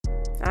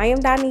I am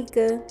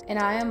Donika. And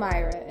I am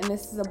Myra, and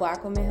this is a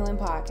Black Women Healing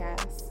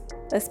Podcast.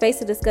 A space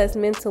to discuss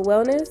mental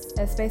wellness.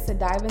 A space to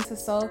dive into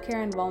soul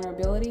care and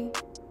vulnerability.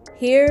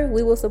 Here,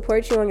 we will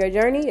support you on your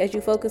journey as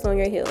you focus on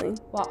your healing,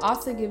 while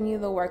also giving you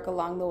the work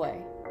along the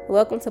way.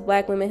 Welcome to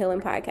Black Women Healing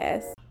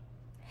Podcast.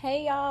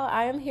 Hey y'all,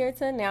 I am here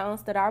to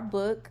announce that our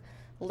book,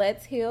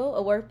 Let's Heal,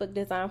 a workbook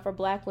designed for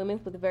Black women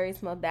with various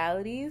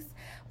modalities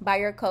by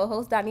your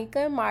co-hosts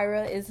Donika and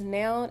Myra, is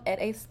now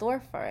at a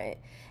storefront.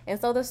 And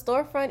so the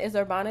storefront is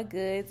Urbana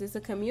Goods. It's a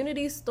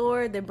community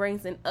store that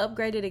brings an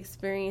upgraded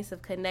experience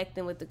of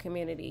connecting with the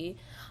community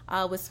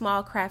with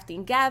small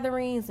crafting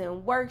gatherings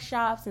and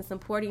workshops and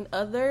supporting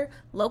other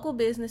local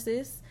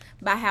businesses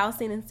by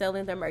housing and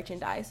selling their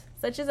merchandise,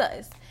 such as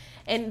us.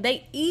 And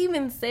they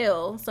even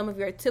sell some of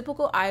your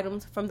typical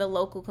items from the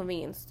local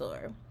convenience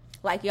store.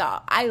 Like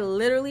y'all, I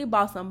literally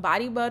bought some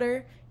body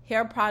butter,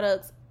 hair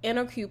products, and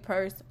a cute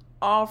purse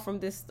all from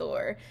this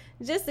store,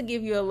 just to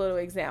give you a little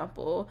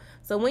example.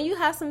 So when you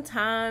have some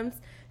time,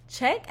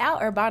 check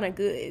out Urbana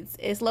Goods.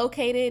 It's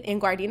located in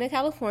Gardena,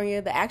 California.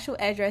 The actual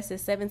address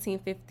is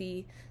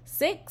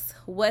 1756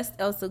 West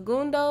El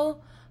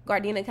Segundo,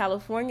 Gardena,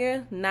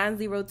 California,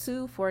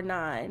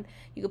 90249.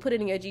 You can put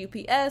it in your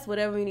GPS,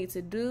 whatever you need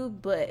to do,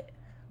 but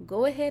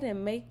go ahead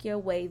and make your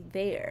way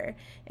there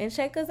and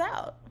check us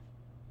out.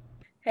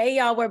 Hey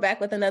y'all, we're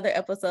back with another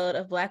episode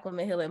of Black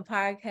Women Healing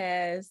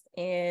Podcast,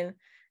 and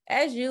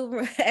as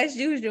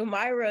usual,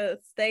 Myra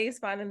stays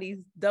finding these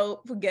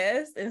dope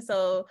guests, and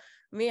so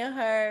me and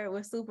her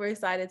were super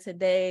excited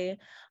today.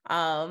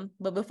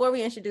 But before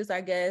we introduce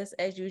our guests,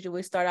 as usual,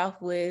 we start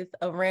off with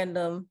a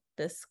random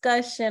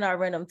discussion, our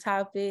random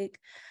topic.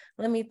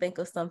 Let me think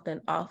of something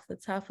off the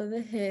top of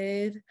the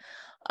head.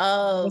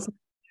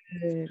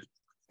 Something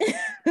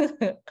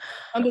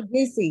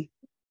juicy.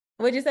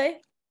 What'd you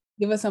say?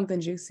 Give us something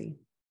juicy.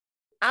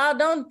 Oh,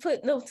 don't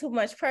put too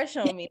much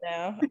pressure on me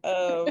now.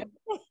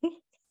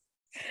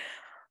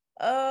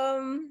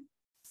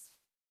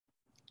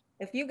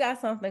 If you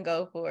got something,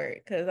 go for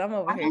it, because I'm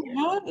over here. I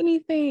don't have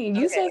anything.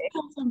 You said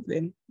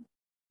something.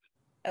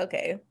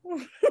 Okay.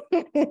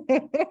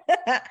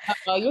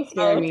 Oh, you're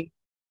scaring me.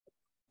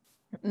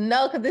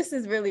 No, because this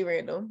is really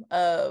random.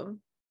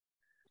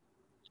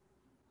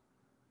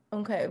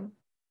 Okay.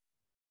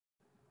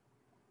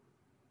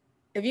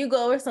 If you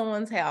go over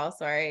someone's house,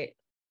 right?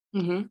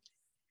 Mm-hmm.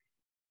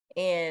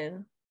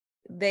 And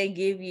they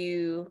give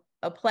you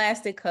a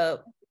plastic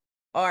cup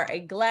or a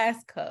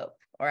glass cup,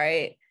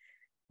 right?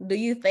 Do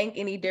you think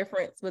any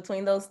difference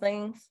between those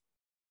things?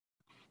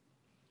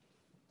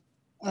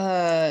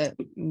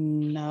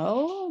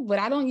 No, but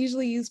I don't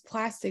usually use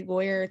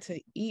plasticware to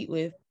eat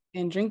with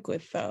and drink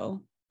with,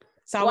 though.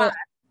 So I would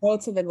go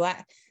to the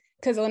glass,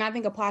 because when I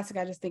think of plastic,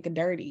 I just think of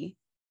dirty.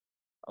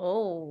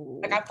 Oh,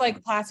 like I feel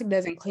like plastic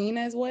doesn't clean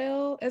as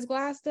well as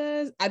glass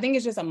does. I think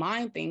it's just a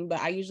mind thing, but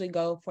I usually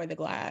go for the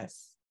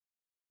glass.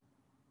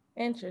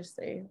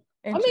 Interesting.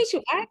 What makes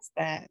you ask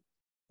that?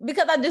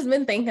 Because I've just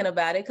been thinking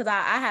about it, because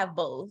I have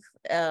both.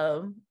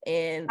 And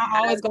I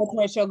always go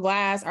towards your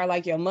glass or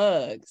like your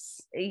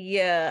mugs.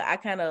 Yeah, I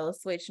kind of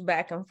switch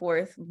back and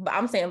forth. But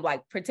I'm saying,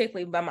 like,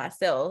 particularly by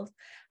myself.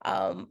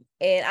 And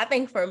I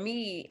think for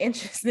me,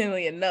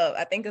 interestingly enough,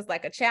 I think it's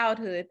like a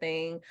childhood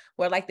thing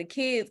where like the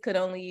kids could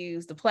only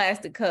use the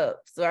plastic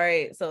cups,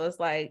 right? So it's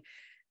like,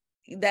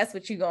 that's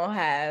what you're gonna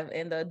have,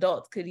 and the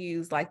adults could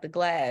use like the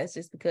glass,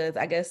 just because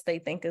I guess they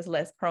think it's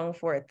less prone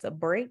for it to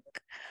break.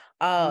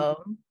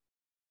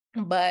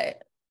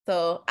 But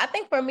so I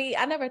think for me,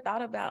 I never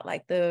thought about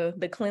like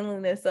the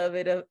cleanliness of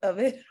it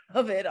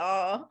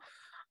all.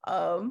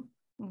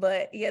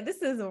 But yeah,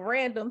 this is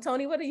random.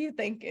 Toni, what are you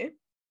thinking?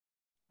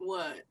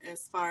 What,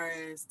 as far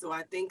as, do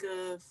I think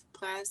of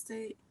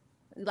plastic?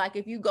 Like,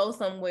 if you go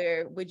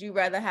somewhere, would you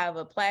rather have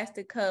a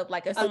plastic cup,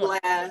 like a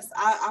glass?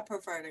 I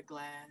prefer the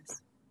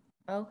glass.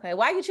 Okay,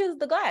 why you choose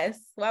the glass?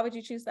 Why would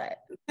you choose that?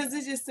 Because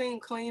it just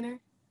seemed cleaner.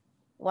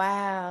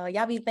 Wow,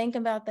 y'all be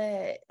thinking about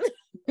that.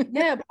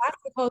 Yeah,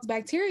 plastic holds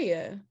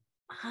bacteria.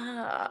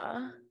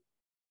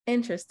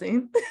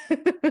 Interesting.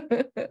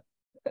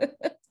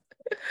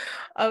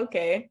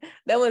 Okay,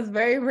 that was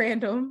very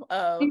random.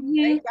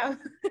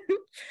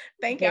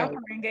 Thank y'all for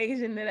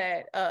engaging in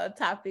that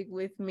topic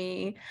with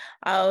me.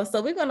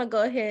 So we're gonna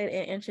go ahead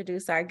and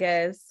introduce our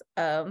guests.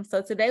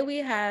 So today we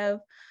have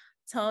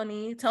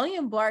Toni. Toni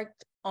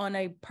embarked on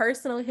a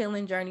personal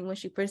healing journey when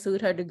she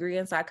pursued her degree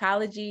in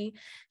psychology.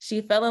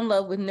 She fell in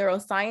love with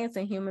neuroscience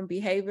and human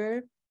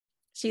behavior.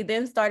 She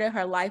then started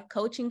her life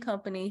coaching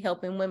company,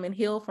 helping women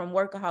heal from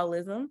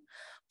workaholism.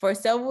 For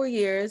several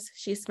years,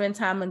 she spent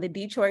time in the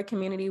Detroit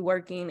community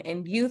working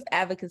in youth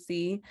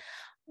advocacy,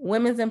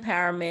 women's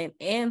empowerment,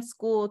 and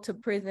school to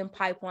prison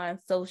pipeline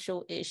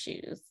social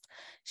issues.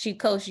 She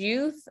coached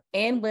youth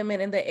and women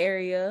in the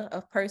area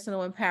of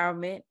personal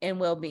empowerment and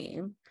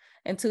well-being.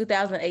 In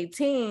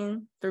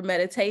 2018, through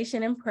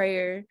meditation and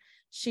prayer,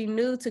 she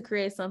knew to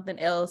create something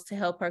else to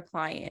help her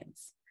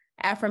clients.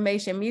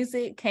 Affirmation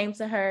music came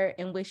to her,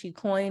 in which she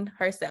coined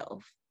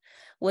herself.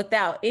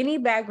 Without any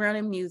background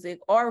in music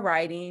or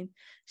writing,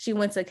 she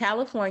went to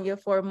California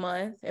for a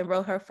month and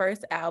wrote her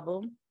first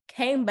album,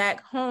 came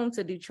back home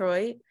to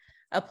Detroit,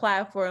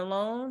 applied for a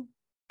loan,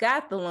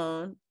 got the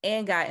loan,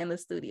 and got in the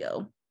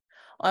studio.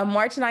 On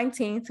March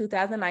 19,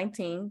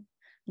 2019,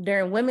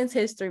 during Women's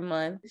History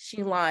Month,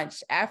 she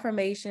launched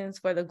Affirmations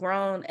for the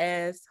Grown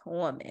as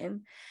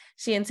Woman.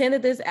 She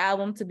intended this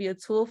album to be a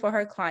tool for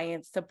her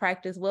clients to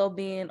practice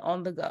well-being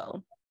on the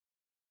go.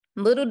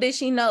 Little did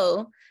she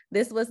know,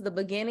 this was the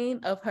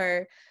beginning of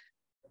her,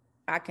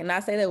 I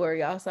cannot say that word,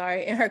 y'all,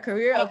 sorry, in her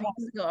career of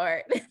musical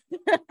art.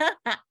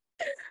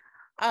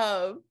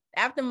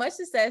 After much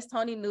success,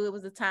 Toni knew it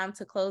was the time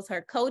to close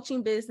her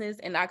coaching business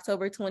in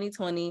October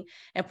 2020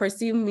 and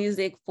pursue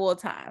music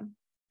full-time.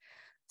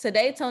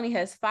 Today, Toni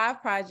has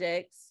 5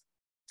 projects,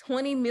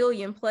 20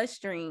 million plus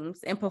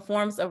streams, and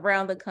performs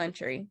around the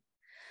country.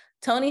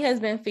 Toni has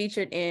been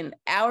featured in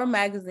Our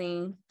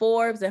Magazine,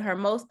 Forbes, and her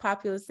most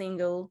popular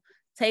single,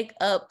 Take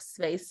Up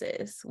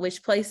Spaces,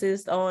 which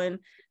places on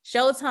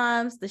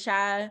Showtime's The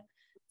Shy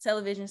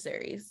television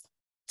series.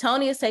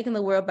 Toni is taking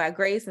the world by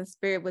grace and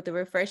spirit with a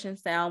refreshing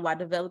sound while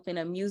developing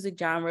a music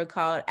genre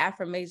called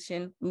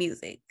Affirmation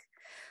music.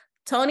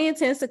 Toni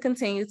intends to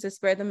continue to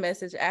spread the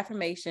message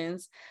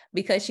affirmations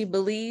because she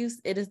believes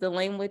it is the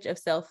language of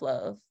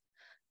self-love.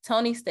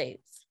 Toni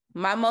states,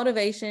 "My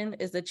motivation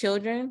is the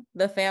children,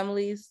 the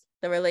families,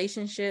 the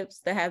relationships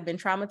that have been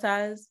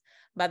traumatized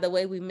by the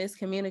way we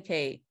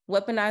miscommunicate,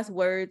 weaponize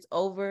words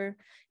over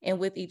and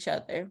with each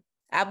other.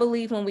 I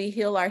believe when we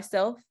heal our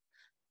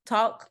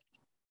self-talk,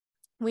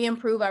 we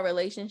improve our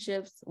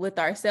relationships with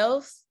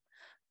ourselves,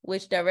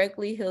 which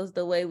directly heals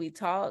the way we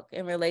talk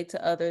and relate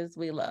to others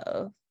we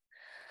love."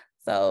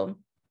 So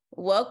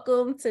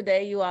welcome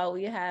today, you all.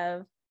 We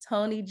have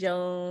Toni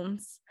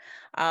Jones.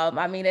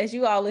 As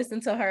you all listen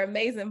to her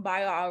amazing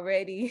bio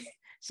already,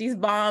 she's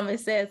bomb.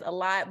 It says a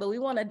lot, but we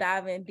want to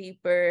dive in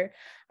deeper.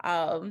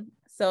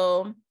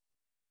 So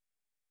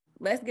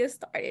let's get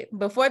started.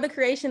 Before the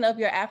creation of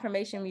your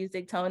affirmation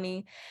music,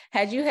 Toni,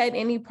 had you had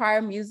any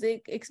prior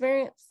music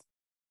experience?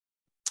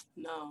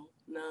 No,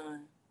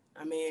 none.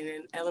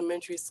 In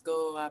elementary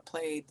school, I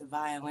played the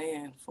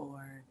violin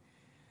for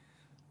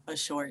a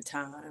short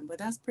time, but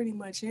that's pretty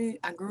much it.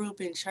 I grew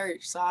up in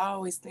church, so I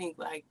always think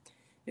like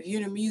if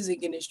you're in the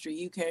music industry,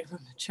 you came from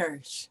the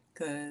church,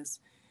 because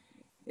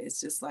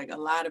it's just like a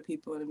lot of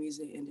people in the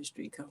music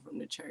industry come from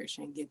the church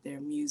and get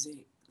their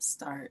music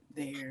start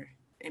there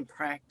and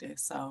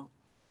practice. So,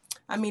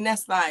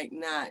 that's like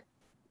not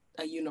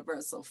a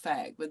universal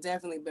fact, but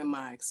definitely been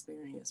my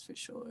experience for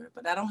sure.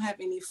 But I don't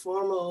have any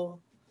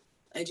formal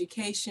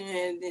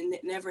education and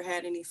never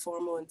had any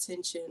formal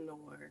intention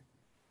or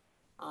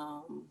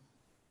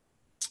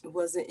it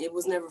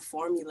was never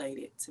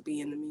formulated to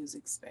be in the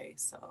music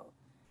space. So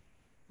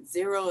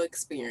 0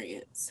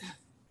 experience.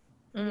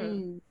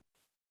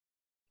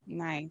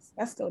 Nice.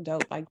 That's still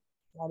dope. Like,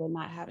 I did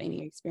not have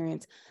any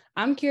experience.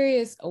 I'm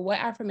curious, what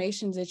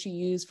affirmations that you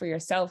use for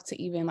yourself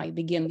to even like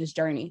begin this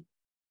journey?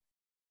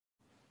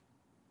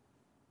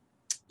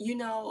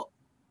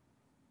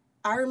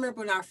 I remember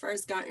when I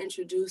first got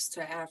introduced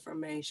to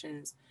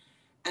affirmations,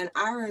 and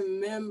I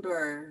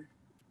remember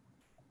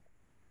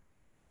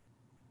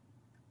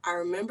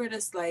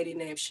this lady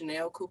named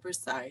Chanel Cooper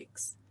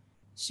Sykes.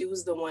 She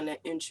was the one that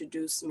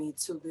introduced me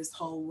to this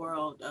whole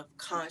world of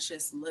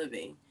conscious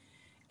living,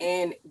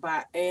 and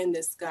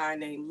this guy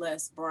named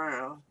Les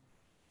Brown.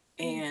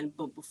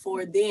 But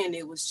before then,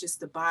 it was just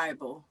the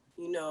Bible.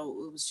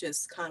 It was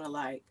just kind of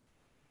like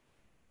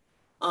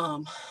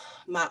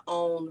my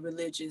own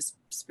religious,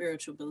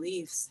 spiritual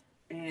beliefs,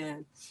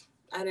 and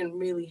I didn't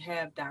really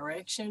have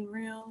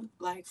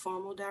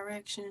formal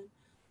direction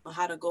on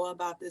how to go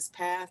about this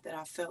path that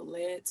I felt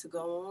led to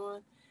go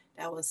on.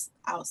 That was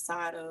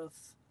outside of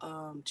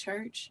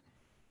church,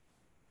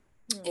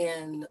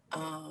 and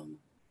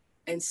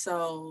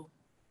so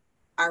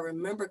I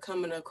remember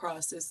coming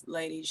across this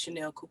lady,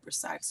 Chanel Cooper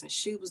Sykes, and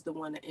she was the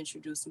one that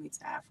introduced me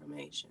to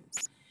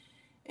affirmations.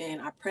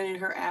 And I printed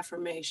her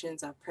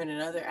affirmations. I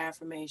printed other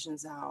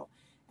affirmations out.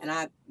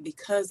 And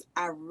because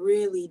I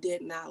really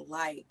did not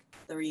like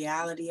the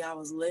reality I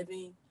was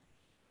living,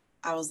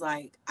 I was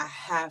like,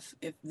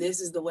 if this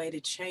is the way to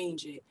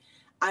change it.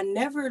 I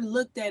never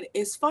looked at it.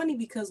 It's funny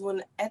because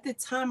at the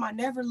time, I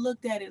never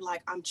looked at it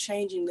like I'm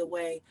changing the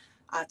way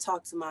I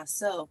talk to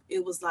myself.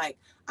 It was like,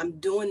 I'm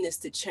doing this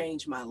to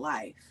change my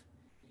life.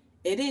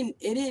 It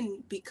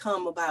didn't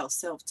become about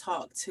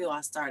self-talk till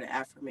I started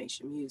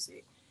affirmation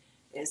music.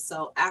 And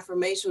so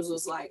affirmations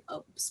was like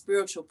a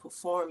spiritual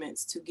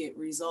performance to get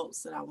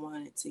results that I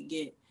wanted to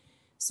get.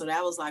 So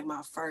that was like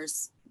my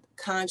first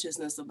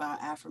consciousness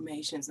about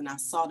affirmations. And I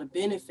saw the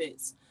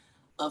benefits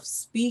of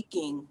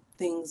speaking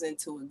things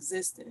into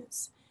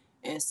existence.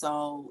 And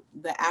so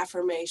the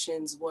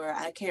affirmations were,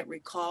 I can't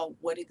recall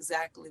what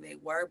exactly they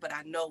were, but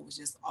I know it was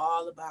just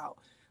all about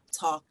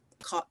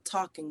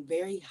talking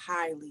very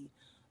highly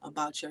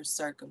about your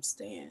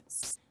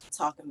circumstance,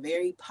 talking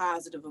very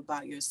positive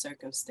about your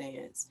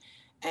circumstance.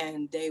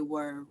 And they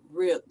were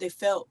real. They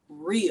felt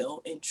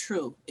real and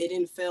true. It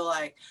didn't feel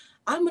like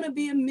I'm going to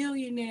be a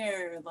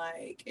millionaire.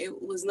 Like,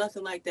 it was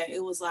nothing like that.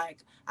 It was like,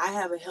 I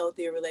have a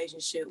healthier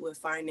relationship with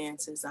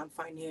finances. I'm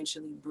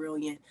financially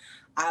brilliant.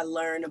 I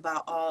learn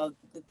about all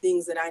the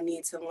things that I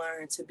need to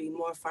learn to be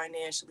more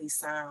financially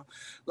sound.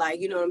 Like,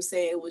 you know what I'm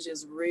saying? It was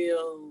just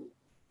real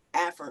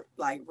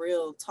like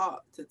real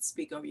talk to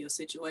speak over your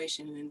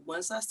situation. And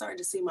once I started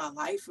to see my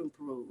life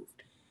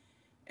improved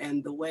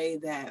and the way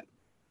that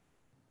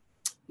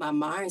my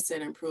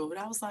mindset improved,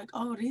 I was like,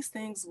 oh, these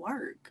things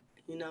work,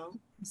 you know?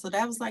 So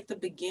that was like the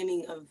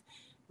beginning of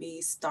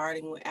me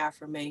starting with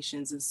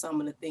affirmations and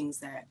some of the things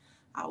that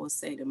I would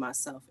say to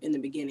myself in the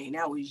beginning.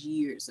 That was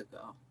years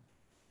ago.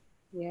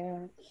 Yeah,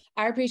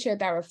 I appreciate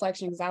that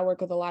reflection because I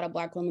work with a lot of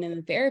Black women in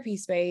the therapy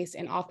space,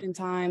 and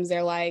oftentimes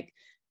they're like,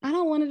 I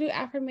don't want to do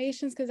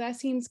affirmations because that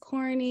seems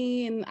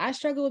corny, and I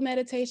struggle with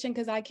meditation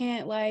because I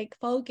can't like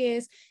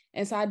focus.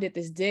 And so I did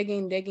this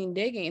digging,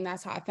 and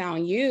that's how I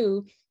found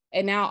you.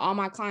 And now all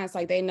my clients,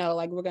 like, they know,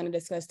 like, we're going to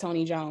discuss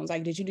Toni Jones.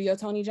 Like, did you do your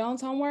Toni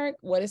Jones homework?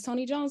 What is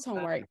Toni Jones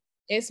homework?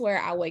 It's where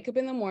I wake up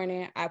in the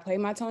morning, I play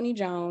my Toni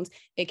Jones.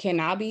 It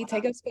cannot be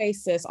take up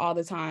space, sis, all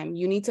the time.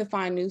 You need to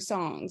find new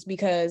songs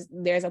because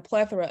there's a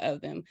plethora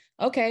of them.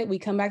 Okay, we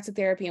come back to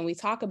therapy and we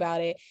talk about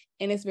it.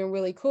 And it's been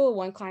really cool.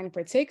 One client in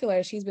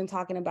particular, she's been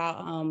talking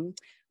about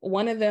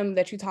one of them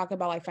that you talk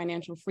about, like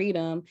financial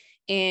freedom,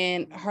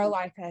 and her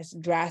life has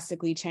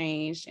drastically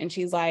changed. And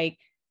she's like,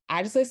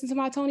 I just listen to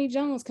my Toni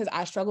Jones because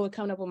I struggle with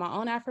coming up with my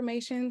own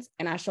affirmations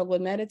and I struggle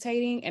with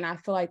meditating. And I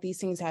feel like these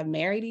things have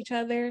married each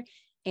other.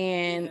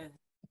 And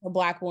a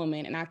Black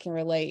woman, and I can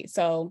relate.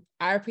 So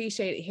I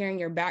appreciate hearing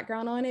your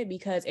background on it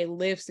because it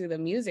lives through the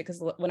music.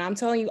 Because when I'm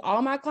telling you,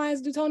 all my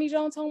clients do Toni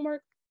Jones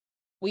homework,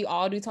 we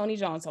all do Toni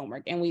Jones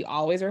homework, and we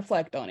always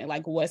reflect on it.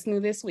 Like, what's new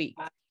this week?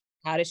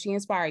 How did she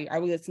inspire you? Are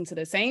we listening to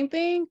the same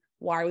thing?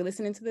 Why are we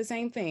listening to the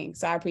same thing?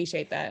 So I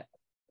appreciate that.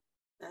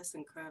 That's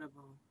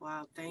incredible.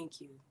 Wow,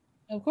 thank you.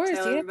 Of course,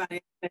 tell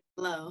everybody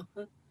hello.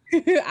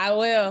 I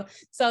will.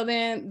 So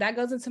then that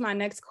goes into my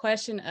next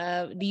question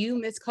of, do you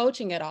miss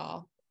coaching at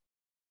all?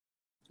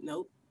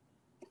 Nope.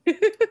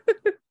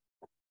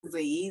 It's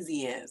an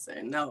easy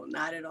answer. No,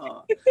 not at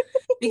all.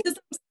 Because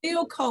I'm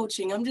still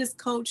coaching. I'm just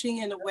coaching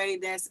in a way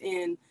that's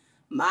in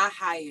my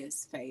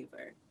highest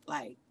favor.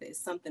 Like, it's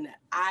something that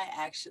I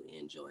actually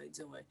enjoy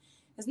doing.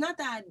 It's not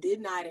that I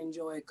did not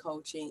enjoy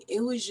coaching.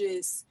 It was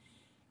just,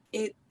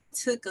 it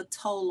took a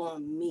toll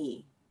on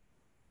me,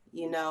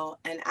 you know,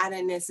 and I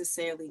didn't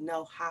necessarily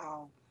know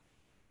how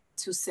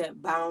to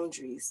set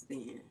boundaries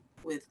then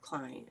with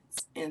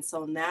clients. And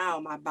so now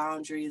my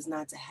boundary is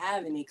not to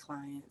have any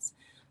clients,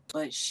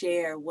 but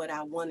share what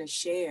I want to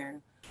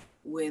share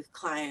with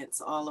clients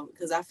all over,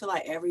 because I feel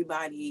like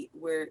everybody,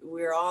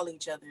 we're all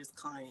each other's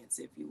clients,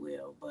 if you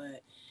will.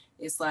 But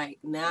it's like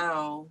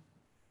now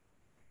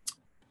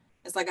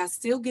it's like I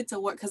still get to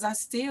work because I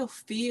still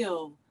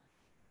feel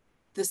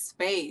the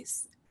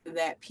space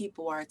that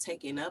people are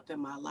taking up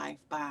in my life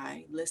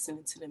by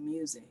listening to the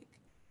music,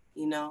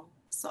 you know.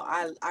 So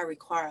I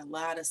require a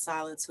lot of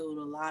solitude,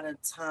 a lot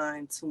of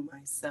time to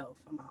myself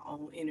and my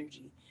own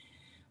energy.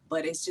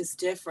 But it's just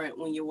different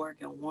when you're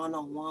working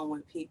one-on-one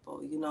with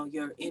people. You know,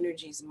 your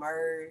energies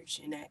merge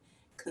in that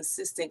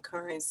consistent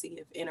currency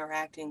of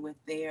interacting with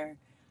their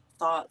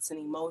thoughts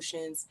and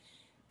emotions.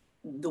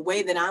 The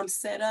way that I'm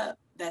set up,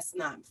 that's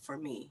not for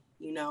me,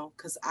 you know,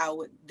 because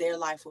their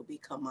life would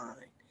become mine.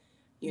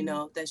 You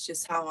know, that's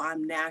just how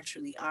I'm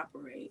naturally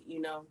operate,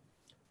 you know.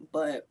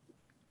 But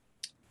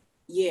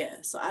yeah,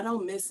 so I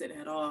don't miss it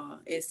at all.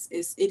 It's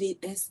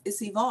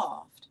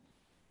evolved.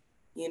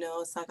 You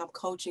know, it's like I'm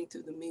coaching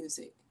through the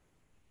music.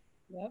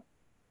 Yep.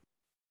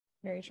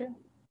 Very true.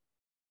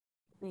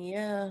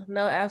 Yeah,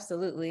 no,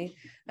 absolutely.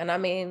 And I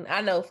mean,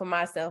 I know for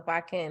myself, I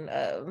can,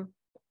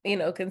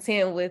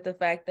 contend with the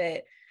fact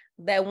that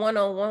that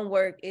one-on-one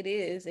work,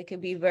 it can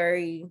be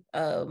very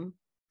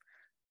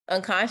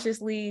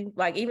unconsciously,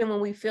 like even when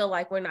we feel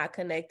like we're not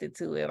connected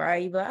to it,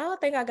 right? You're like, I don't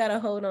think I got a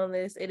hold on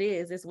this.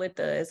 It's with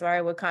us,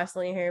 right? We're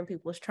constantly hearing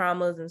people's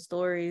traumas and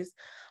stories.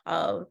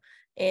 And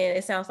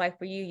it sounds like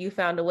for you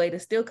found a way to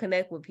still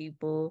connect with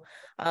people.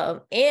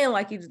 And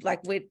like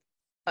with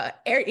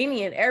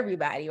any and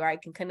everybody,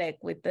 right, can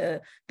connect with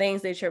the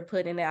things that you're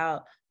putting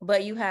out,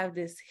 but you have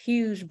this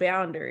huge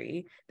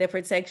boundary that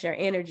protects your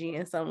energy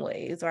in some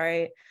ways,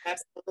 right?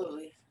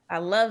 Absolutely. I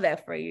love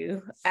that for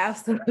you.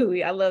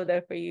 Absolutely. I love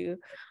that for you.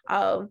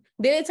 Did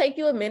it take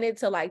you a minute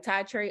to like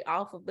titrate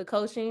off of the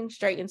coaching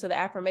straight into the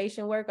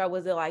affirmation work, or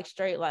was it like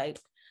straight like,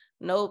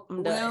 nope,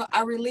 I'm done? Well,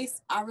 I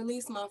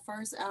released my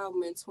first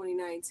album in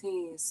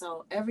 2019.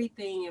 So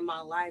everything in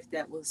my life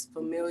that was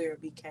familiar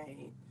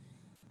became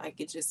like,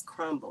 it just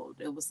crumbled.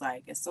 It was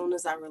like as soon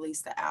as I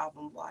released the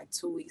album, like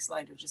 2 weeks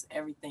later, just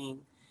everything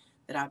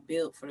that I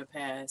built for the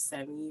past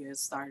 7 years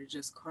started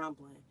just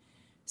crumbling.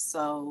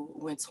 So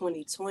when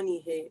 2020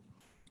 hit,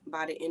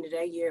 by the end of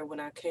that year, when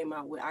I came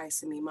out with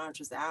Ice and Me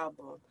Mantras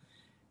album,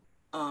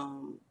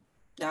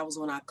 that was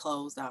when I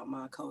closed out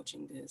my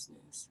coaching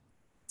business.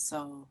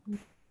 So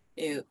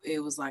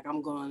it was like,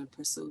 I'm going to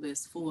pursue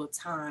this full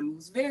time. It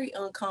was very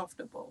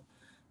uncomfortable,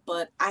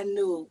 but I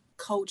knew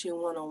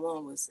coaching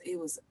one-on-one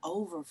was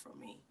over for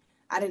me.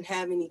 I didn't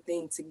have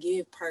anything to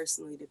give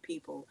personally to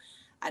people.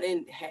 I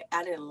didn't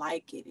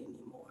like it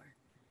anymore.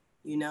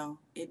 You know,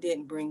 it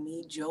didn't bring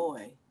me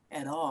joy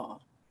at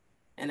all.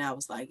 And I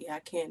was like, yeah, I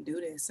can't do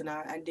this. And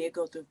I did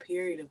go through a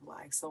period of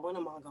like, so what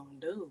am I going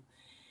to do?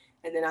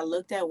 And then I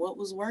looked at what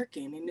was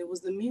working, and it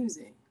was the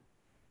music.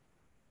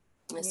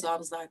 And so I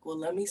was like, well,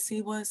 let me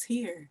see what's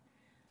here.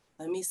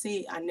 Let me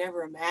see. I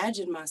never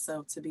imagined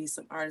myself to be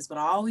some artist, but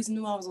I always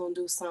knew I was going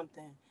to do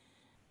something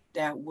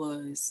that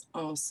was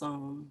on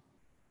some,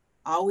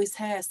 I always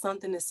had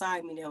something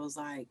inside me that was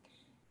like,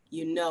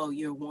 you know,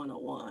 you're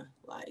one-on-one.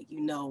 Like,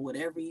 you know,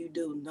 whatever you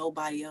do,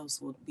 nobody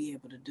else will be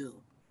able to do.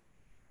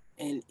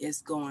 And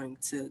it's going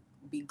to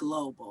be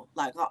global.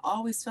 Like, I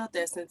always felt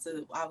that since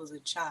I was a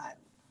child.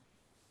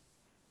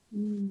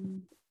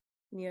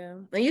 Yeah.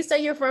 And you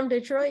say you're from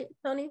Detroit,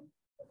 Toni?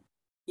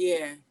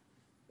 Yeah.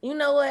 You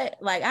know what?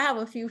 Like, I have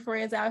a few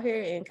friends out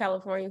here in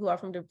California who are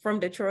from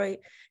Detroit,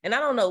 and I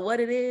don't know what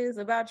it is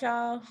about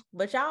y'all,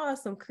 but y'all are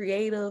some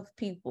creative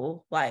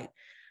people. Like,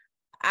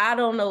 I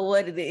don't know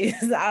what it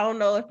is. I don't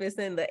know if it's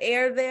in the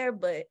air there,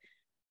 but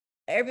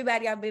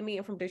everybody I've been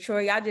meeting from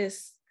Detroit, y'all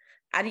just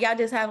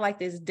have like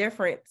this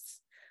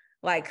difference,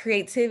 like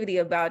creativity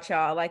about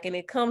y'all. Like, and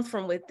it comes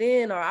from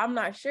within, or I'm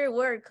not sure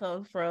where it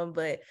comes from,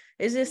 but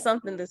it's just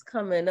something that's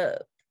coming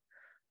up.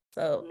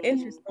 So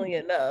interestingly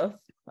enough,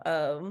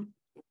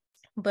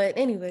 but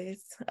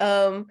anyways,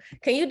 can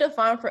you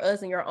define for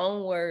us in your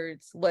own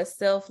words what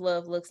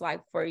self-love looks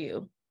like for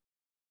you?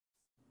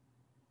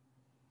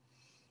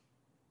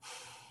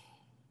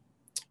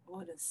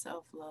 What does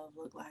self-love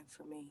look like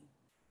for me?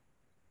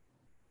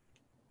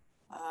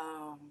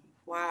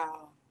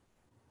 Wow.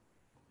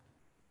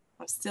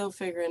 I'm still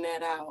figuring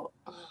that out.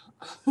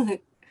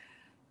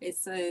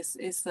 it's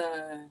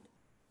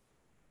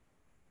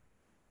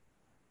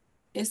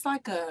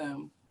like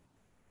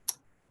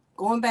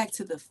going back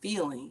to the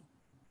feeling.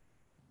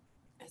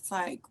 It's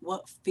like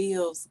what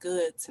feels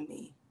good to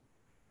me.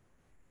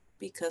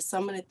 Because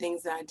some of the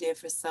things that I did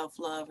for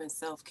self-love and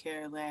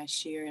self-care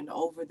last year and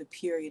over the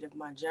period of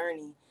my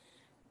journey,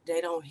 they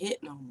don't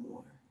hit no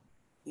more.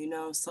 You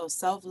know, so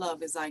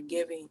self-love is like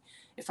giving,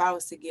 if I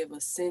was to give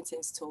a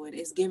sentence to it,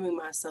 it's giving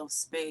myself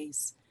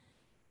space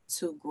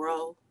to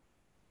grow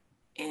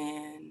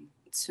and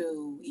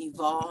to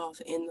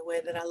evolve in the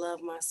way that I love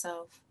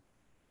myself.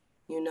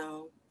 You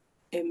know,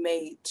 it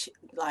may,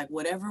 like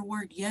whatever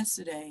worked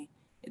yesterday,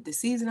 the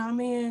season I'm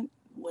in,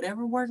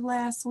 whatever worked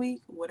last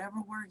week, whatever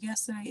worked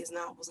yesterday is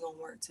not what's going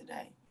to work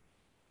today.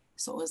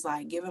 So it's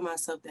like giving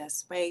myself that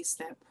space,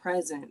 that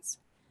presence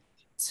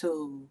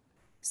to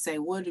say,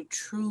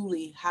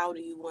 how do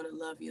you want to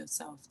love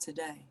yourself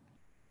today?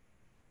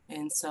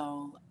 And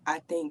so I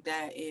think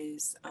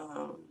that's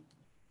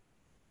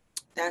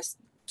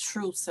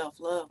true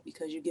self-love,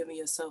 because you're giving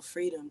yourself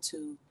freedom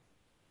to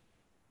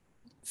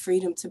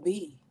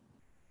be,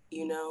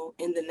 you know,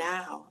 in the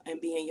now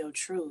and be in your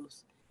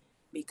truth,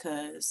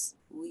 because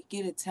we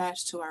get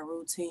attached to our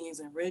routines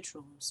and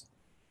rituals.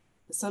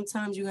 But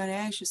sometimes you got to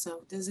ask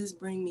yourself, does this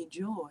bring me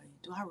joy?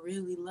 Do I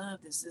really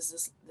love this?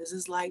 Does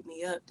this light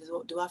me up?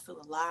 Do I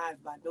feel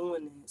alive by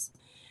doing this?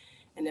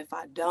 And if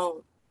I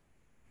don't,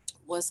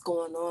 what's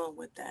going on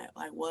with that?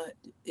 Like, what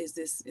is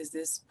this? Is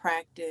this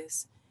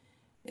practice?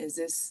 Is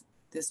this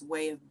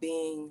way of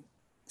being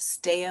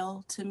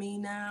stale to me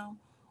now?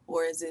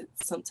 Or is it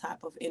some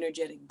type of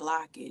energetic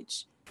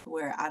blockage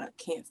where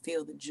can't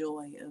feel the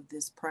joy of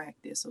this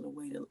practice or the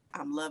way that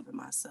I'm loving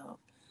myself?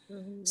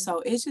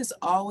 So it's just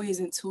always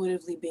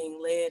intuitively being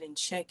led and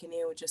checking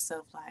in with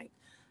yourself, like,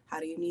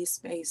 how do you need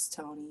space,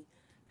 Toni?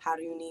 How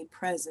do you need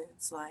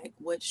presence? Like,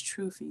 what's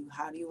true for you?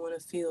 How do you want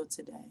to feel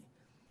today?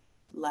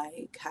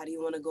 Like, how do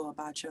you want to go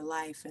about your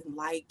life and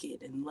like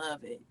it and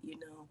love it, you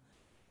know?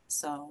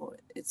 So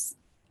it's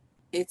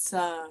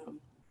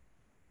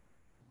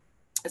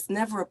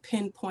never a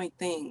pinpoint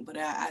thing, but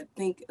I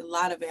think a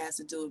lot of it has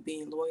to do with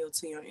being loyal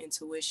to your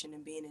intuition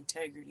and being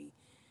integrity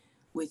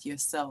with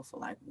yourself.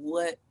 Like,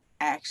 what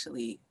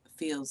actually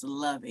feels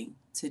loving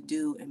to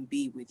do and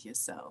be with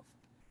yourself,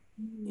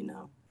 you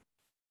know?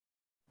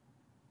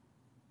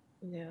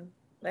 Yeah,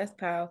 that's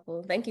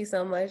powerful. Thank you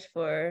so much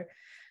for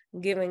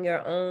giving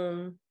your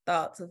own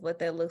thoughts of what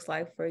that looks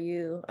like for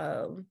you.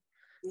 I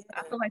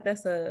feel like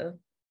that's a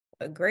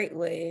great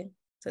way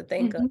to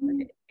think of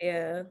it.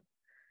 Yeah.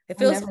 It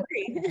feels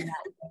free.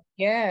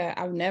 Yeah,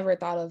 I've never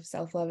thought of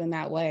self-love in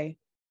that way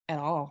at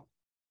all.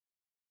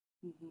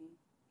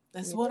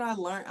 That's what I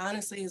learned,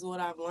 honestly, is what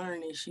I've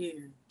learned this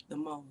year the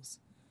most.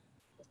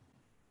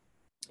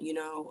 You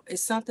know,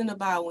 it's something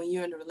about when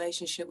you're in a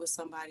relationship with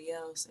somebody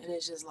else and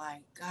it's just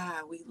like,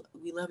 God, we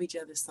love each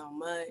other so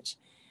much,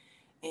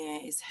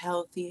 and it's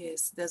healthy,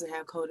 it doesn't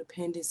have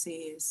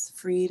codependency, it's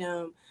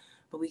freedom,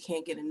 but we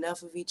can't get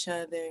enough of each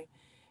other,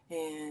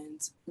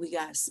 and we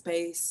got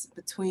space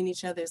between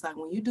each other. It's like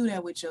when you do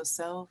that with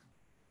yourself,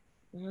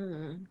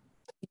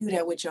 do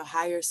that with your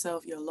higher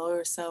self, your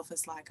lower self.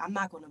 It's like, I'm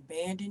not going to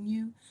abandon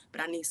you,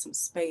 but I need some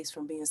space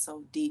from being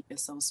so deep and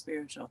so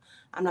spiritual.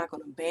 I'm not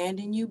going to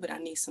abandon you, but I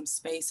need some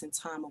space and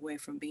time away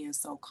from being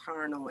so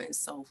carnal and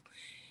so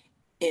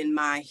in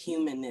my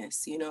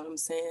humanness. You know what I'm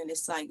saying?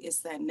 It's like, it's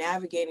that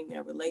navigating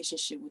that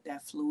relationship with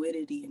that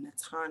fluidity and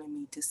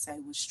autonomy to say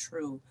what's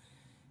true,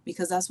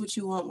 because that's what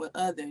you want with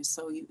others.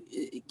 So you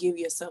give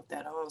yourself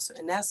that answer.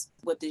 And that's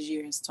what this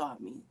year has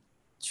taught me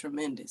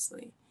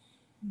tremendously,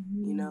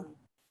 you know?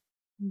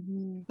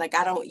 Mm-hmm. Like,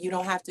 you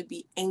don't have to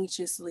be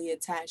anxiously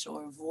attached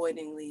or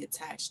avoidingly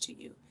attached to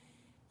you.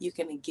 You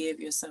can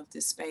give yourself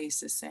the space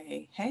to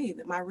say, hey,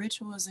 my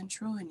ritual isn't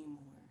true anymore.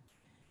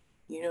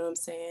 You know what I'm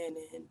saying?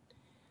 And,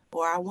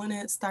 or I want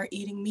to start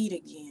eating meat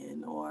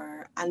again,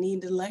 or I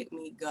need to let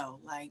meat go.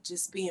 Like,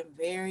 just being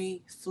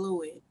very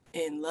fluid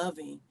and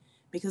loving,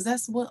 because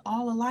that's what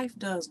all of life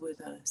does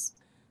with us.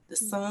 The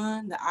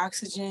sun, the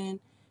oxygen,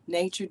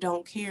 nature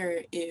don't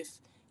care if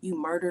you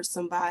murdered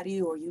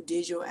somebody, or you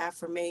did your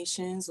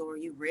affirmations, or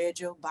you read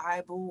your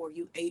Bible, or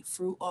you ate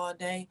fruit all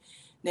day.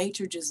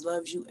 Nature just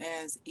loves you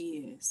as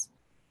is.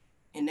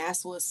 And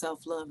that's what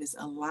self-love is,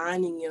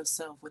 aligning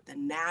yourself with the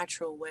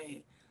natural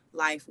way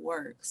life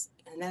works.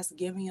 And that's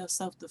giving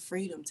yourself the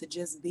freedom to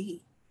just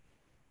be.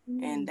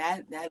 And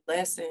that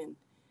lesson,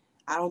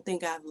 I don't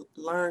think I've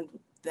learned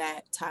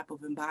that type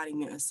of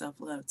embodiment of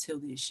self-love till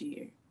this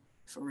year.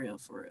 For real,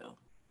 for real.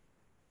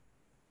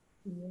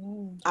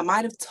 Yeah. I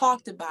might have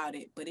talked about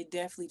it, but it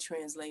definitely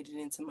translated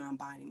into my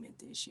embodiment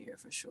this year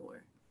for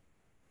sure.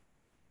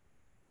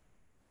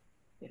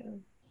 Yeah.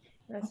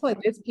 I feel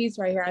like this piece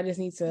right here, I just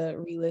need to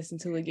re-listen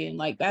to again.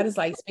 Like, that is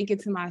like speaking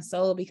to my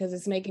soul, because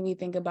it's making me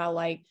think about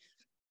like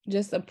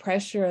just the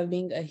pressure of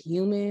being a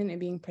human and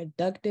being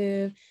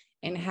productive,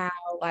 and how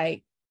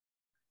like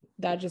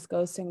that just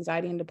goes to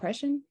anxiety and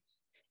depression.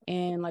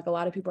 And like a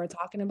lot of people are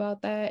talking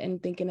about that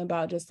and thinking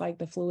about just like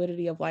the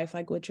fluidity of life,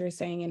 like what you're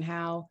saying, and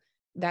how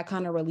that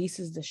kind of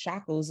releases the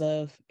shackles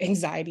of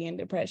anxiety and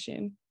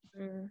depression.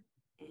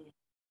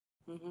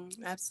 Mm-hmm.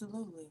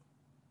 Absolutely.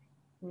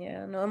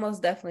 Yeah, no, it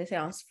most definitely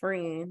sounds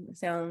freeing. It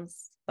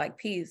sounds like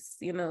peace,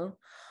 you know.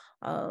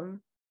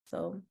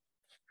 So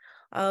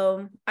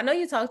I know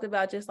you talked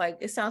about just like,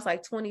 it sounds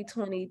like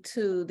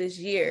 2022 this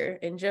year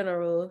in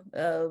general.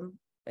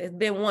 It's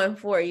been one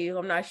for you.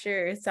 I'm not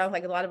sure. It sounds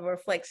like a lot of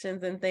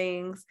reflections and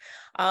things.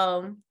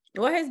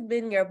 What has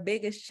been your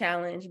biggest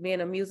challenge being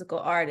a musical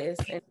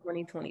artist in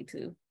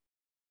 2022?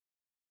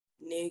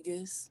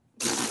 Niggas.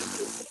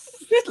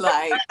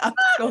 Like, I'm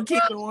just gonna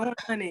keep it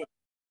 100.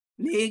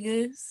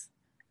 Niggas.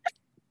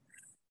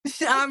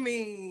 I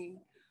mean,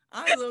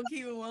 I'm just gonna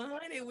keep it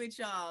 100 with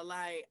y'all.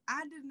 Like,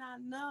 I did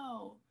not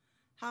know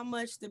how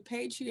much the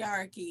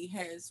patriarchy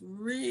has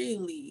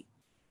really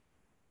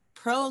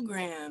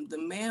programmed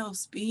the male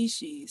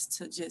species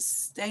to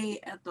just stay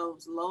at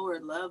those lower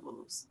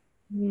levels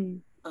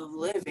of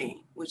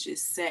living, which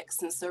is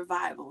sex and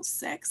survival,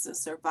 sex and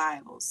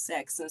survival,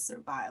 sex and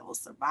survival,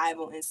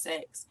 survival and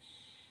sex.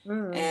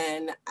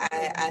 And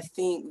I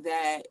think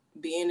that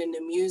being in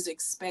the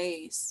music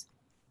space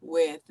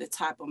with the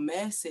type of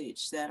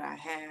message that I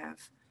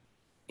have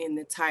and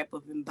the type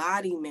of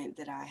embodiment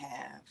that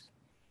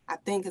I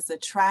think it's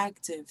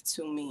attractive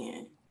to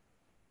men.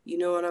 You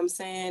know what I'm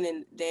saying?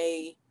 And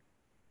they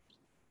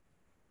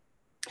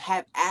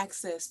have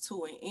access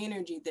to an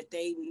energy that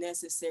they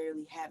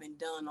necessarily haven't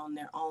done on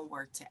their own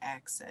work to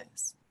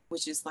access,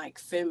 which is like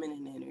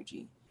feminine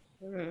energy.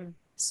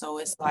 So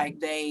it's like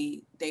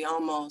they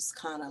almost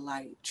kind of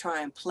like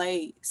try and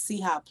play, see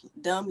how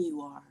dumb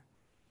you are,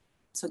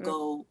 to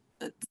go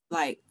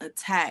like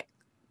attack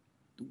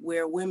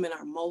where women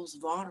are most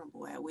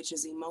vulnerable at, which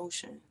is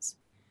emotions,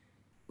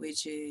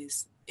 which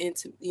is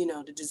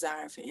the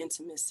desire for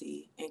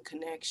intimacy and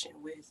connection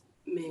with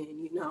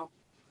men,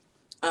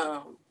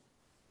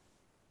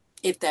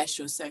 if that's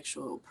your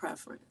sexual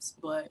preference.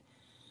 But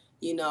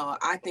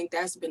I think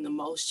that's been the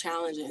most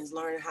challenging, is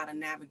learning how to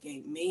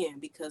navigate men,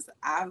 because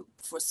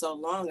for so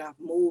long I've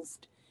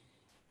moved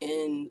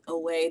in a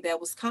way that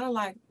was kind of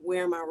like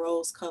wearing my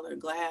rose-colored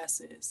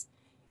glasses,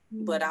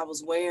 but I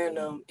was wearing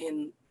them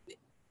in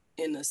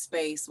a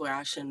space where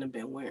I shouldn't have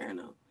been wearing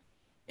them,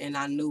 and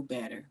I knew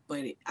better,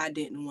 but I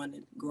didn't want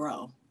to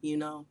grow,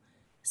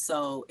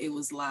 So it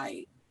was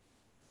like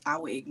I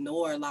would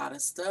ignore a lot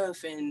of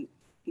stuff, and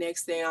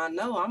next thing I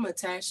know, I'm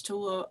attached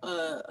to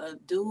a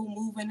dude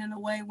moving in a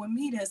way with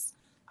me that's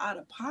out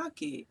of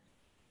pocket,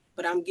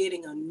 but I'm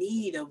getting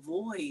a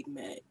void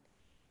met.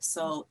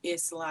 So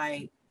it's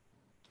like,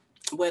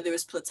 whether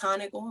it's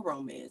platonic or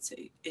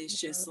romantic, it's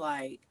just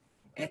like,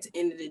 at the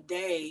end of the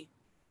day,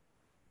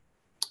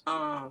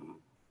 I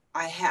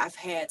have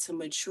had to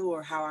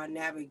mature how I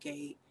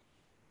navigate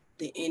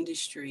the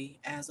industry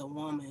as a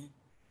woman.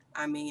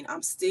 I mean,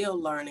 I'm still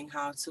learning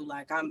how to,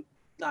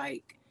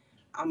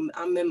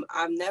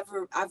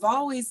 I've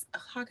always,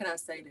 how can I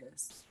say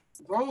this?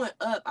 Growing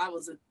up, I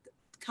was a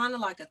kind of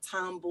like a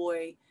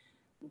tomboy,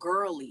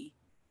 girly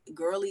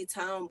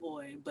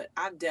tomboy, but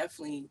I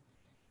definitely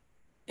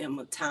am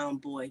a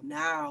tomboy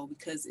now,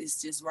 because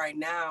it's just right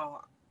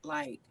now,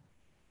 like,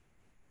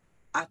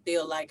 I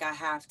feel like I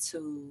have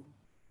to,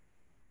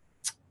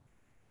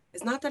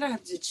 it's not that I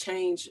have to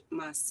change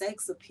my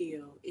sex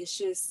appeal. It's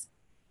just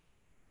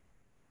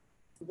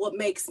what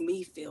makes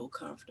me feel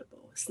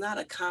comfortable. It's not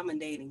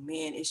accommodating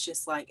men. It's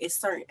just like, it's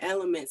certain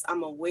elements.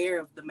 I'm aware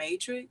of the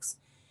matrix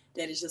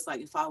that it's just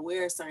like, if I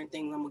wear a certain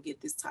thing, I'm gonna get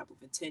this type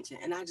of attention.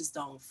 And I just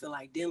don't feel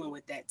like dealing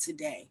with that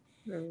today.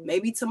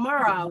 Maybe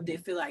tomorrow I'll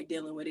feel like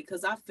dealing with it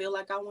because I feel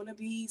like I want to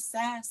be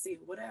sassy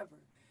or whatever.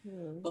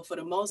 But for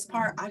the most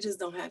part, I just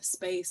don't have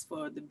space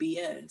for the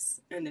BS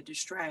and the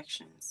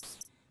distractions.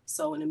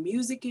 So in the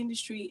music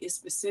industry, it's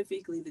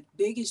specifically the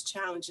biggest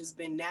challenge has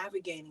been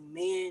navigating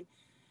men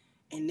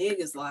and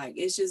niggas. Like,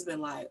 it's just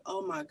been like,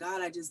 oh my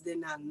God, I just did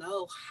not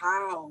know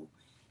how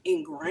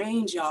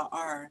ingrained y'all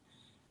are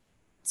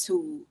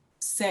to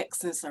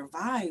sex and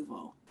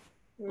survival.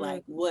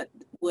 Like what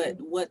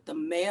the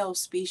male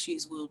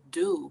species will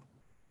do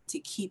to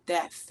keep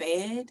that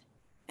fed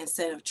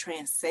instead of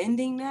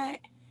transcending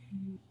that.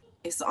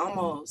 It's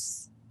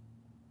almost,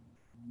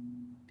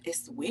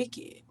 it's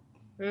wicked,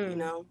 you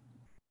know?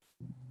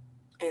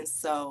 And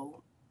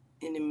so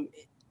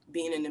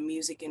being in the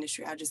music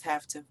industry, I just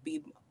have to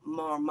be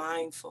more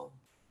mindful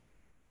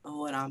of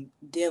what I'm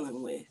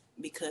dealing with,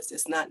 because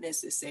it's not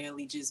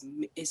necessarily just,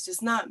 it's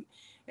just not,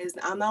 it's,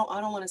 I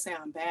don't want to say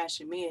I'm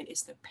bashing men,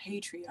 it's the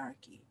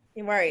patriarchy.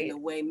 Right. And the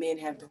way men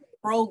have been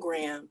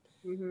programmed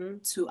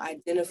to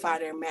identify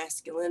their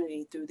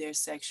masculinity through their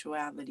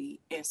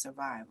sexuality and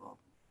survival.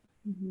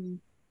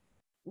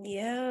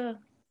 Yeah.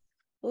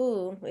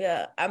 Ooh,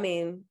 yeah. I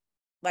mean,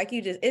 like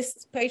you just,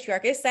 it's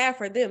patriarchy. It's sad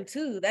for them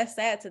too. That's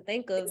sad to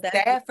think of. It's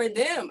sad for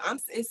them.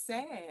 It's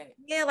sad.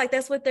 Yeah, like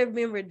that's what they've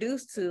been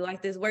reduced to.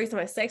 Like this worries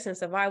about sex and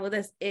survival.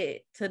 That's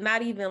it. To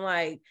not even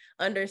like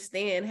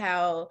understand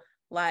how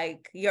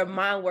like your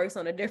mind works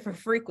on a different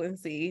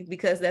frequency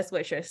because that's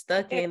what you're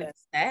stuck in.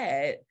 It's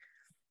sad.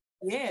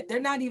 Yeah, they're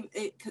not even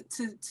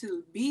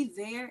to be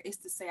there is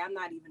to say I'm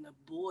not even a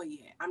boy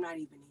yet. I'm not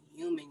even a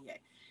human yet.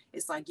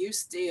 It's like you're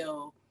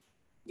still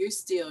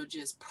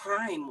just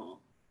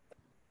primal.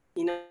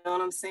 You know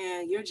what I'm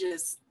saying? You're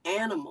just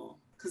animal,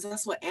 because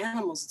that's what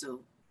animals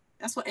do.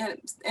 That's what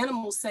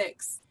animal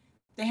sex.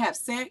 They have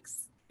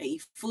sex, they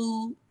eat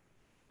food,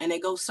 and they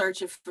go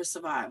searching for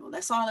survival.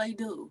 That's all they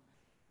do.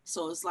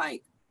 So it's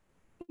like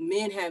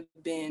men have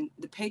been,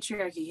 the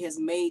patriarchy has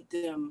made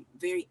them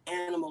very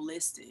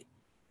animalistic,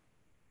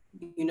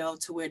 you know,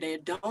 to where they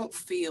don't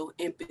feel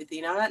empathy.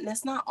 Now,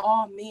 that's not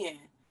all men,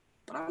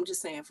 but I'm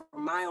just saying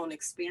from my own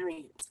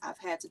experience, I've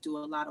had to do a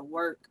lot of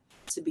work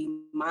to be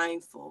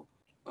mindful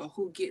on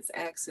who gets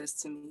access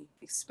to me,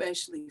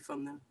 especially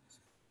from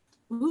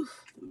the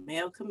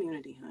male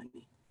community,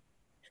 honey.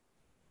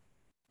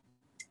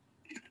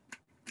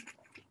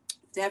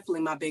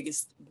 Definitely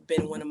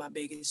been one of my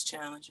biggest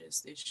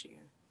challenges this year.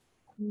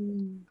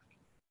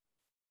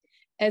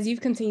 As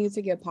you've continued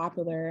to get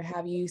popular,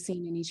 have you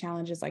seen any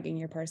challenges like in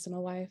your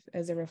personal life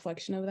as a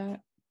reflection of that?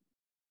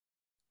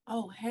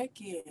 Oh, heck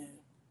yeah.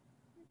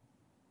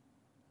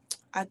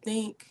 I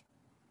think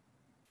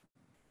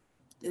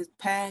the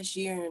past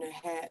year,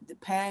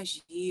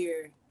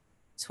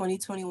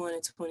 2021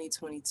 and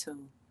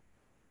 2022,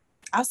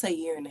 I'll say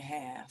year and a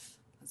half,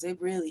 because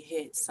it really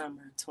hit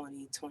summer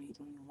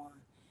 2021.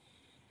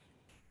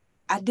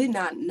 I did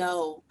not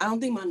know, I don't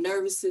think my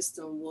nervous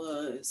system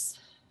was,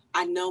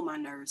 I know my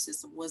nervous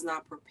system was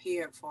not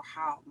prepared for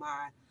how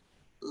my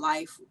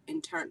life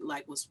in turn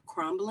like was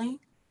crumbling,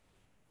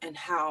 and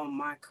how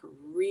my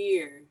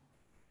career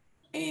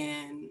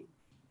and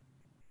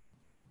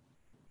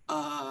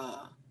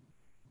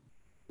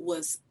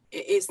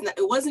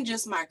it wasn't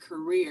just my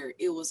career,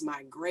 it was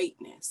my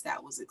greatness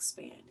that was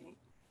expanding,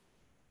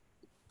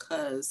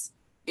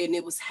 and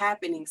it was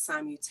happening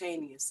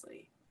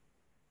simultaneously.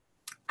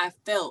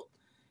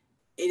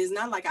 It is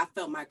not like I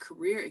felt my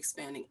career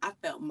expanding, I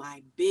felt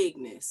my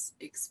bigness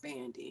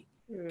expanding,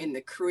 and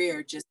the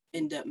career just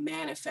ended up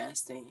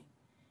manifesting,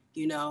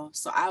 you know?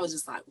 So I was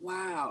just like,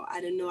 wow,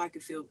 I didn't know I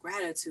could feel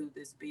gratitude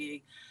this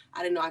big.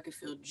 I didn't know I could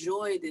feel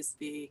joy this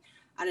big.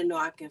 I didn't know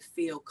I could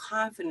feel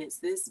confidence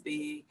this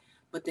big.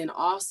 But then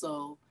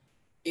also,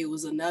 it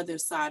was another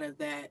side of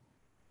that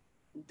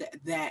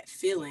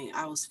feeling.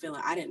 I was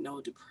feeling, I didn't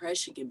know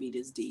depression could be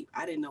this deep.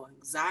 I didn't know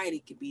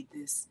anxiety could be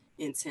this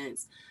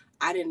intense.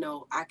 I didn't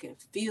know I could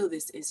feel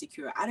this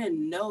insecure. I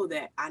didn't know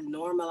that I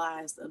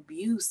normalized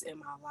abuse in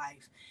my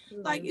life.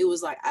 Like, it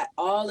was like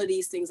all of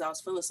these things I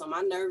was feeling. So my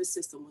nervous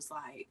system was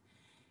like,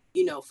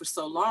 you know, for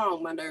so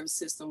long, my nervous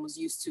system was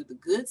used to the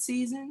good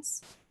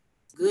seasons,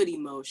 good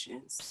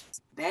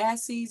emotions, bad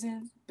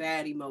seasons,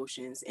 bad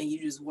emotions, and you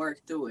just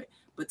work through it.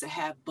 But to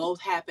have both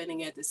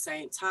happening at the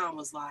same time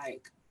was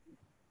like,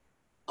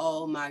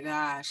 oh my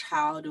gosh,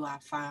 how do I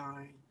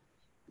find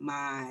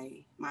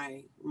my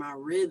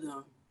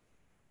rhythm?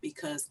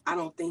 Because I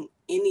don't think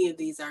any of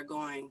these are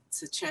going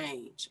to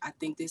change. I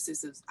think this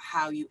is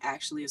how you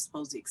actually are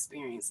supposed to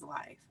experience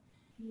life,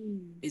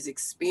 is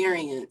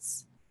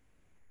experience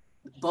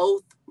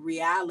both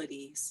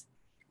realities,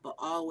 but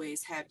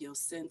always have your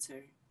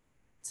center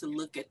to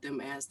look at them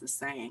as the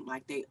same.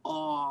 Like they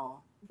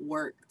all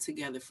work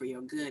together for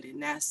your good.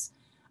 And that's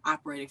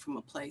operating from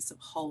a place of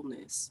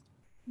wholeness.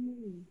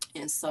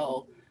 And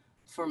so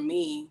for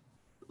me,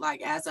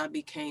 like as I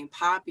became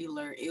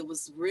popular, it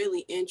was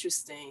really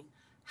interesting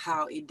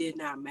how it did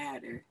not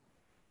matter.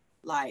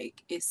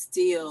 Like it's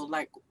still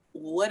like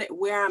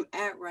where I'm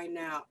at right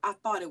now, I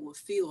thought it would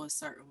feel a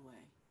certain way.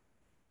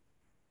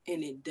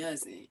 And it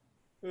doesn't.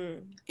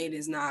 It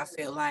does not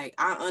feel like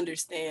I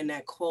understand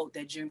that quote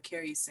that Jim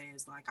Carrey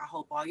says, like, I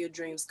hope all your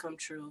dreams come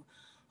true.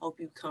 Hope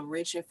you become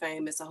rich and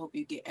famous. I hope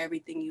you get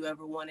everything you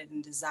ever wanted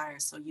and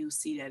desired so you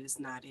see that it's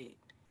not it.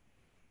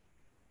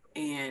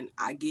 And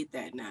I get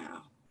that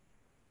now.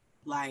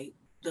 Like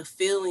the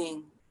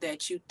feeling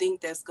that you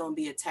think that's going to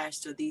be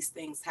attached to these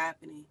things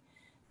happening,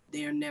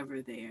 they're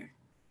never there.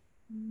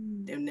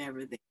 They're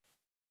never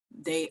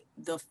there.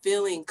 The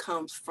feeling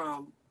comes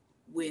from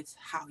with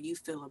how you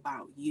feel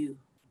about you.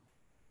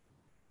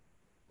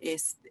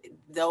 It's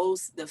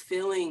the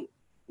feeling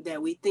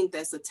that we think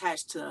that's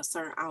attached to a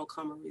certain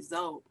outcome or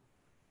result.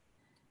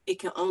 It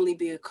can only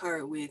be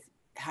occurred with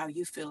how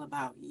you feel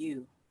about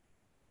you.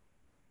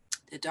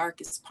 The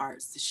darkest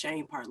parts, the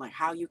shame part, like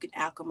how you can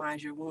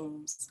alchemize your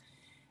wounds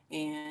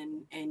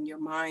and your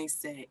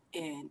mindset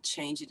and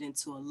change it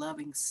into a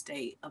loving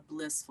state, a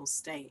blissful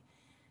state.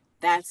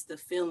 That's the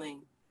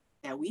feeling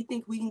that we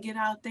think we can get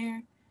out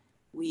there.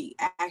 We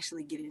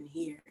actually get in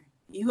here.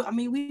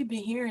 We've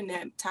been hearing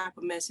that type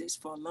of message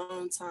for a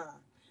long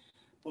time.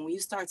 But when you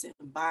start to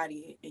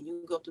embody it and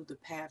you go through the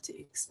path to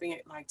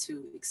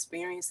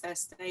experience that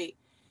state,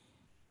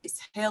 it's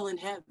hell in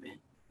heaven,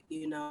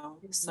 you know.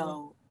 Mm-hmm.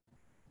 So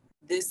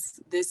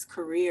this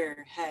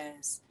career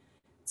has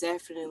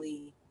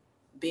definitely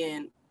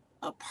been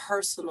a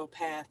personal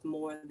path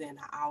more than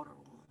an outer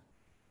one,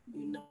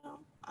 you know.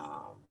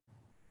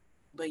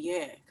 But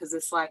yeah, because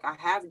it's like I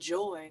have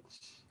joy,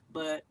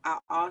 but I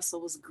also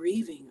was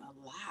grieving a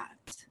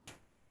lot.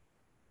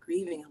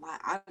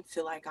 I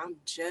feel like I'm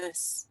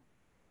just,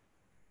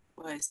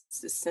 it's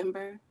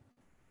December,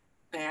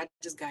 and I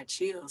just got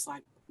chills.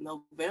 Like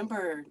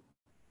November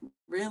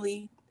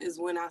really is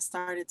when I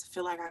started to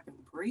feel like I can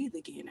breathe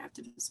again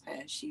after this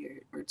past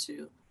year or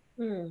two,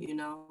 you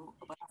know.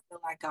 But I feel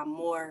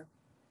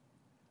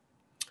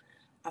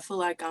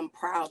like I'm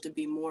proud to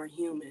be more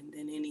human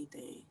than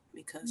anything,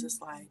 because it's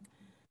like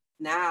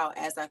now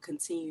as I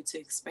continue to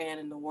expand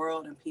in the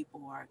world and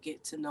people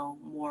get to know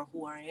more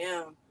who I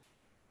am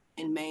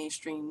in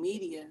mainstream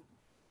media,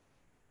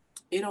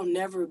 it'll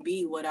never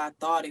be what I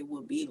thought it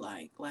would be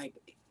like,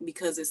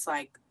 because it's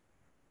like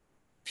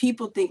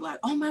people think like,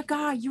 oh my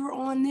God, you're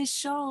on this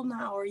show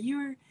now, or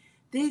you're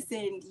this,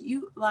 and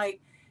you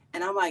like,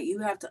 and I'm like, you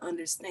have to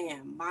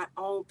understand, my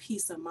own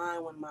peace of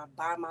mind when I'm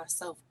by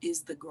myself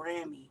is the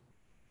Grammy.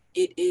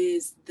 It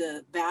is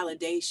the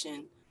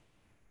validation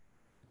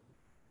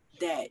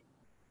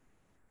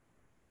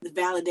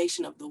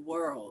of the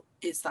world.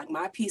 It's like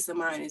my peace of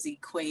mind is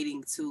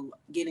equating to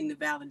getting the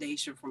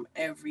validation from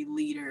every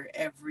leader,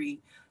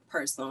 every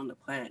person on the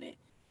planet.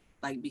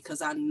 Like,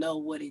 because I know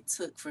what it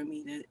took for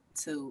me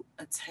to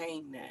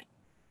attain that.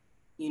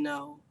 You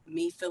know,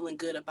 me feeling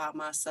good about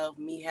myself,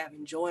 me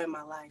having joy in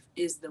my life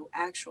is the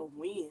actual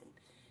win.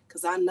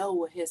 Because I know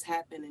what has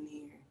happened in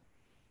here.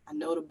 I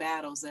know the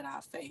battles that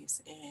I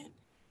face. And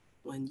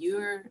when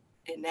you're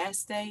in that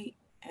state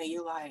and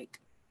you're like,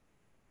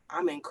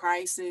 I'm in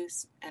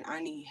crisis and I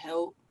need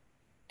help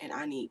and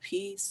I need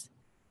peace,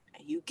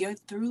 and you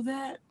get through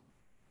that,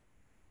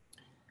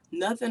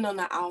 nothing on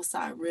the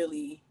outside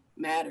really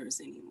matters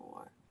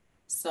anymore.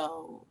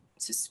 So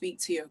to speak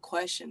to your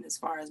question as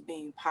far as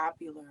being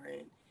popular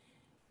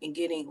and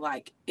getting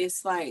like,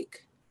 it's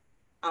like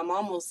I'm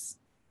almost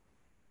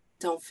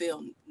I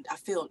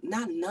feel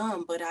not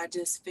numb, but I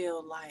just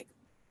feel like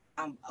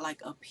I'm like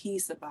a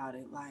peace about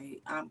it.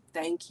 Like,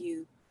 thank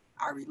you,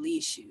 I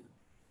release you.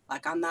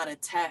 Like, I'm not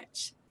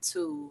attached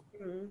to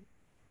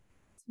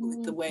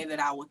the way that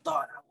I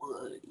thought I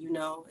would, you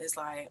know. It's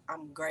like,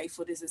 I'm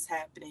grateful this is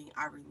happening.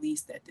 I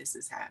release that this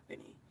is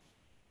happening.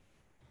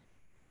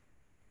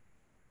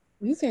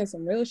 You saying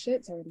some real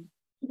shit, Toni.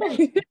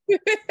 Like,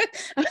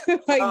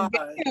 damn,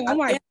 oh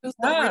my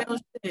God. Real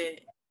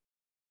shit.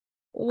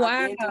 Wow.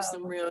 I've been through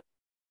some real.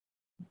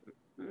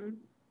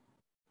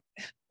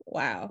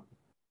 Wow.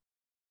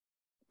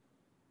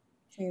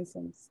 Saying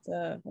some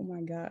stuff. Oh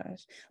my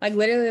gosh. Like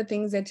literally the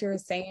things that you're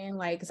saying,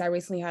 like, because I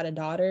recently had a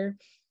daughter,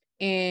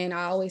 and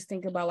I always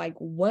think about like,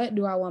 what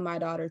do I want my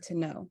daughter to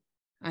know?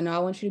 I know I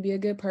want you to be a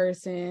good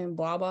person,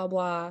 blah, blah,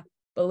 blah.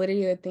 But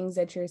literally the things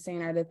that you're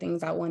saying are the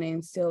things I want to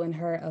instill in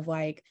her, of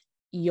like,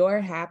 your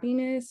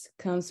happiness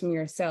comes from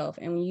yourself.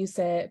 And when you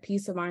said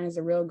peace of mind is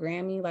a real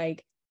Grammy,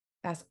 like,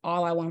 that's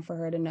all I want for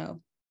her to know.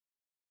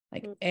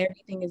 Like,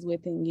 everything is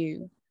within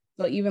you.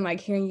 So even like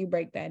hearing you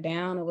break that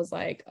down, it was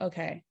like,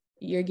 okay,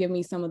 you're giving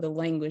me some of the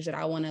language that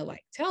I want to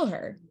like tell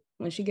her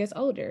when she gets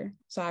older.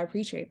 So I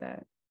appreciate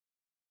that.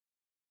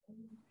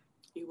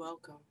 You're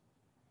welcome.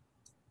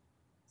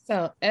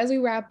 So as we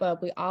wrap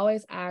up, we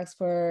always ask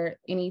for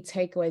any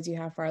takeaways you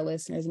have for our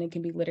listeners, and it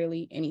can be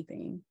literally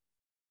anything.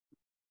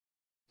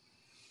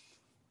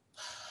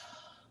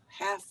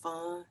 have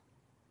fun.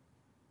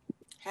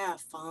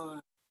 Have fun.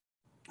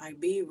 Like,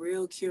 be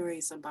real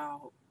curious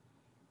about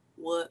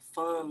what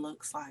fun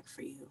looks like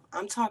for you.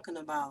 I'm talking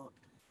about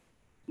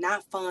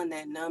not fun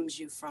that numbs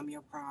you from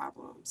your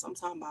problems. I'm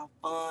talking about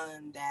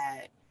fun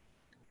that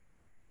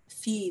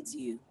feeds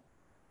you.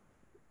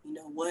 You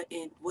know, what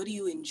do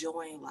you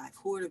enjoy in life?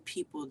 Who are the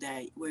people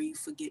that where you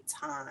forget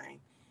time,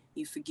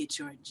 you forget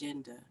your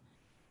agenda?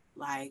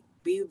 Like,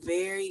 be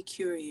very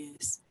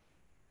curious,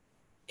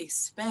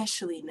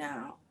 especially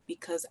now,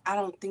 because I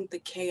don't think the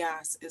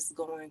chaos is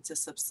going to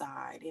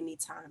subside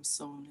anytime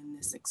soon in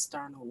this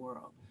external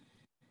world.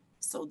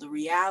 So the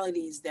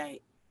realities that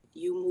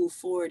you move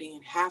forward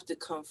in have to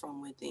come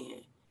from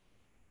within.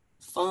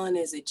 Fun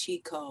is a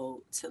cheat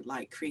code to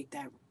like create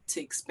that,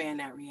 to expand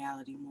that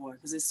reality more.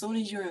 Because as soon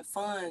as you're in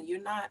fun,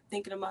 you're not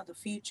thinking about the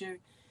future,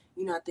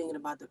 you're not thinking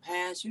about the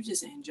past, you're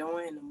just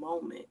enjoying the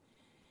moment.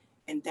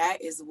 And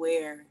that is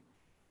where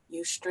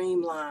you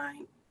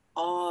streamline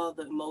all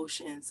the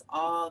emotions,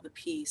 all the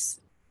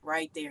peace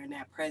right there in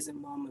that present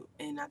moment.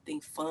 And I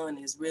think fun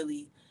is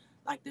really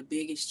like the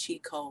biggest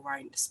cheat code,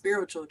 right? The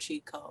spiritual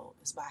cheat code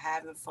is by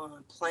having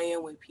fun,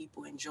 playing with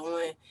people,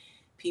 enjoying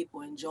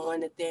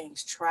the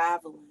things,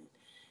 traveling,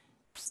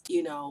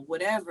 you know,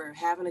 whatever,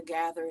 having a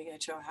gathering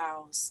at your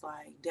house,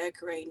 like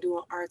decorating,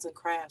 doing arts and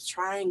crafts,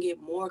 try and get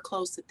more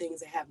close to things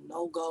that have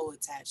no goal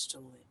attached to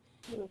it.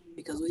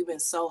 Because we've been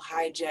so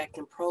hijacked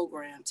and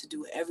programmed to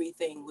do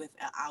everything with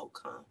an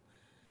outcome.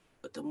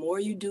 But the more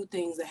you do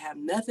things that have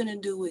nothing to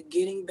do with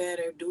getting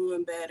better,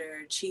 doing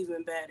better,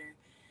 achieving better,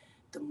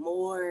 the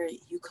more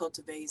you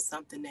cultivate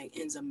something that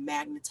ends up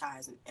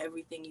magnetizing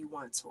everything you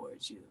want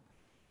towards you.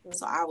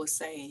 So I would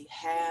say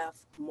have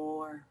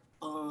more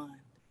fun.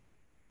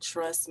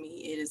 Trust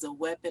me, it is a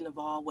weapon of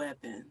all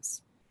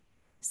weapons.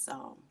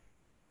 So,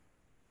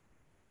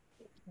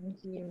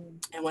 Thank you.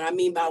 and what I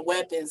mean by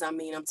weapons, I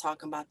mean I'm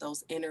talking about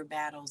those inner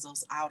battles,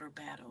 those outer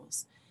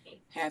battles.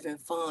 Having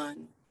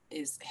fun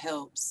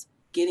helps.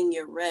 Getting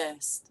your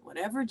rest,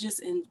 whatever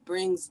just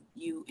brings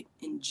you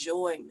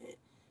enjoyment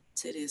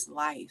to this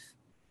life.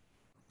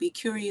 Be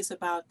curious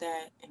about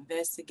that,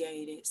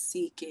 investigate it,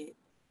 seek it,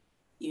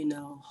 you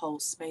know,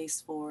 hold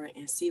space for it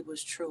and see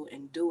what's true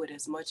and do it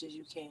as much as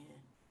you can.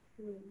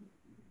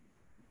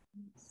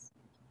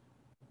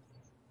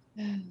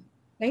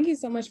 Thank you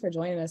so much for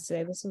joining us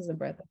today. This was a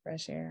breath of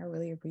fresh air. I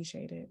really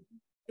appreciate it.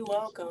 You're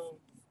welcome.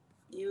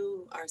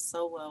 You are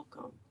so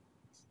welcome.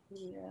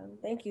 Yeah,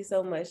 thank you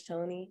so much,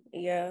 Toni.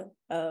 Yeah,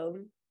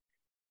 I'm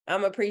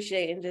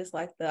appreciating just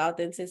like the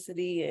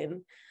authenticity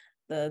and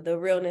the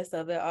realness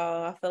of it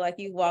all. I feel like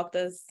you walked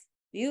us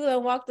through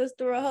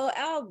a whole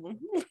album.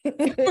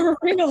 For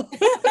real.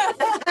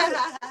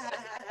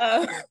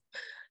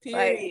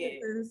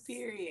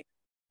 Period.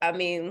 I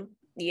mean,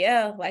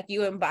 yeah, like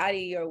you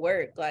embody your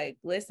work, like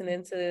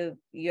listening to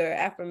your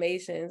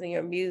affirmations and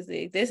your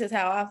music. This is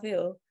how I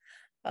feel,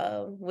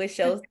 which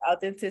shows the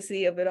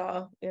authenticity of it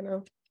all, you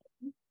know?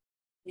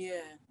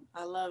 Yeah,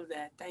 I love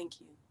that. Thank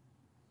you.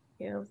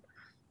 Yeah.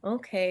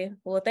 Okay.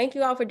 Well, thank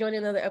you all for joining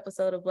another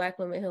episode of Black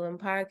Women Healing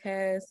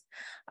Podcast.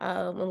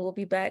 And we'll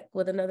be back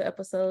with another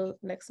episode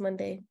next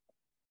Monday.